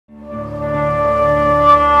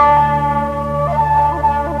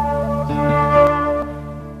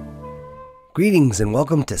Greetings and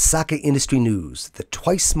welcome to Sake Industry News, the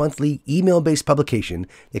twice-monthly email-based publication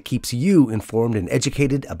that keeps you informed and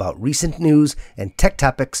educated about recent news and tech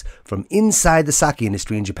topics from inside the sake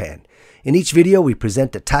industry in Japan. In each video, we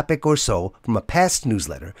present a topic or so from a past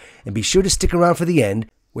newsletter, and be sure to stick around for the end,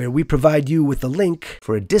 where we provide you with a link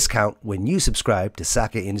for a discount when you subscribe to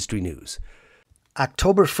Sake Industry News.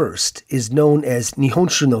 October 1st is known as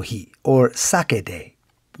Nihonshu no Hi, or Sake Day.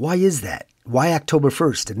 Why is that? Why October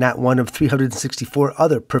 1st and not one of 364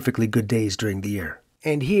 other perfectly good days during the year?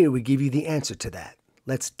 And here we give you the answer to that.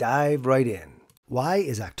 Let's dive right in. Why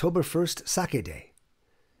is October 1st Sake Day?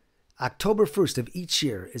 October 1st of each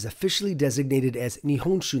year is officially designated as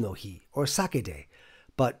Nihonshu no Hi, or Sake Day.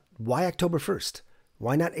 But why October 1st?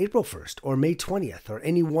 Why not April 1st, or May 20th, or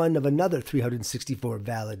any one of another 364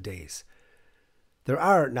 valid days? There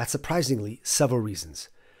are, not surprisingly, several reasons.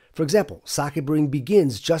 For example, sake brewing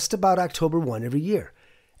begins just about October 1 every year,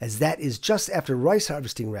 as that is just after rice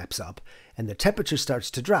harvesting wraps up and the temperature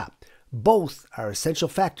starts to drop. Both are essential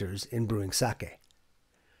factors in brewing sake.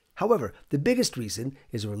 However, the biggest reason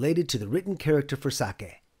is related to the written character for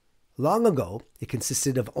sake. Long ago, it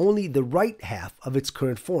consisted of only the right half of its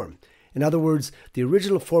current form. In other words, the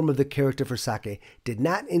original form of the character for sake did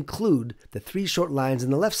not include the three short lines on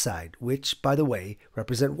the left side, which, by the way,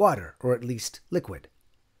 represent water, or at least liquid.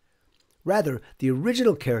 Rather, the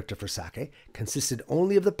original character for sake consisted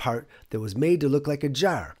only of the part that was made to look like a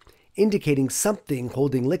jar, indicating something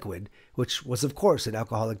holding liquid, which was of course an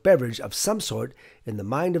alcoholic beverage of some sort in the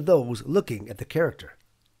mind of those looking at the character.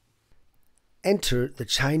 Enter the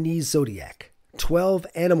Chinese zodiac, 12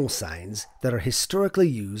 animal signs that are historically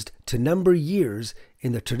used to number years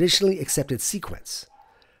in the traditionally accepted sequence.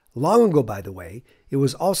 Long ago, by the way, it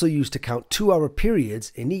was also used to count 2-hour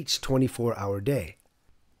periods in each 24-hour day.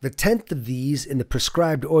 The 10th of these in the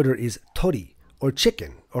prescribed order is tori, or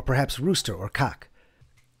chicken, or perhaps rooster or cock.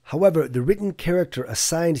 However, the written character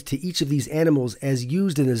assigned to each of these animals as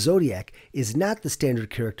used in the zodiac is not the standard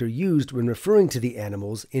character used when referring to the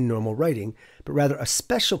animals in normal writing, but rather a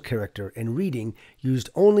special character in reading used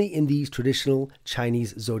only in these traditional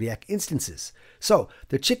Chinese zodiac instances. So,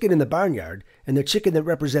 the chicken in the barnyard and the chicken that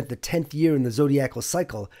represent the 10th year in the zodiacal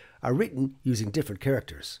cycle are written using different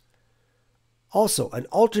characters. Also, an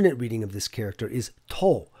alternate reading of this character is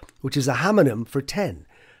to, which is a homonym for 10,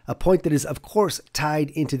 a point that is of course tied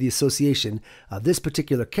into the association of this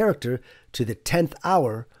particular character to the 10th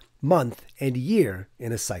hour, month, and year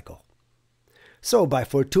in a cycle. So, by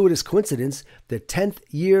fortuitous coincidence, the 10th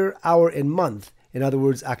year, hour, and month, in other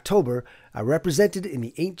words October, are represented in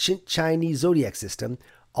the ancient Chinese zodiac system,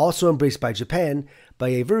 also embraced by Japan, by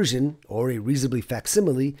a version, or a reasonably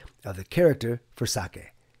facsimile, of the character for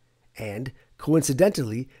sake. And,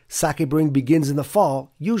 coincidentally, sake brewing begins in the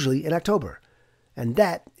fall, usually in October. And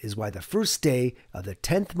that is why the first day of the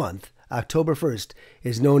 10th month, October 1st,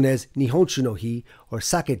 is known as Nihonshu no Hi, or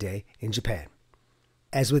Sake Day in Japan.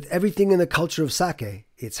 As with everything in the culture of sake,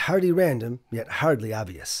 it's hardly random, yet hardly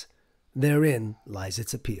obvious. Therein lies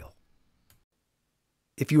its appeal.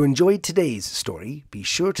 If you enjoyed today's story, be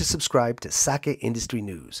sure to subscribe to Sake Industry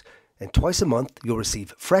News. And twice a month, you'll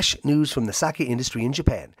receive fresh news from the sake industry in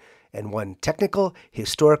Japan, and one technical,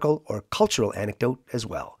 historical, or cultural anecdote as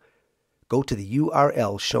well. Go to the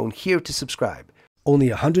URL shown here to subscribe. Only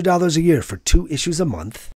 $100 a year for 2 issues a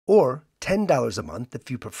month, or $10 a month if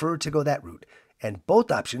you prefer to go that route, and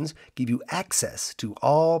both options give you access to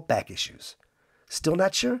all back issues. Still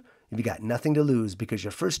not sure? You've got nothing to lose because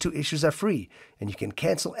your first 2 issues are free, and you can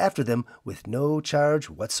cancel after them with no charge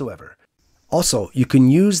whatsoever. Also, you can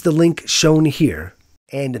use the link shown here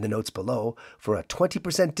and in the notes below for a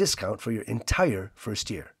 20% discount for your entire first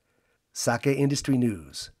year. Sake Industry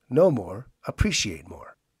News. Know more, appreciate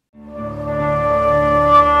more.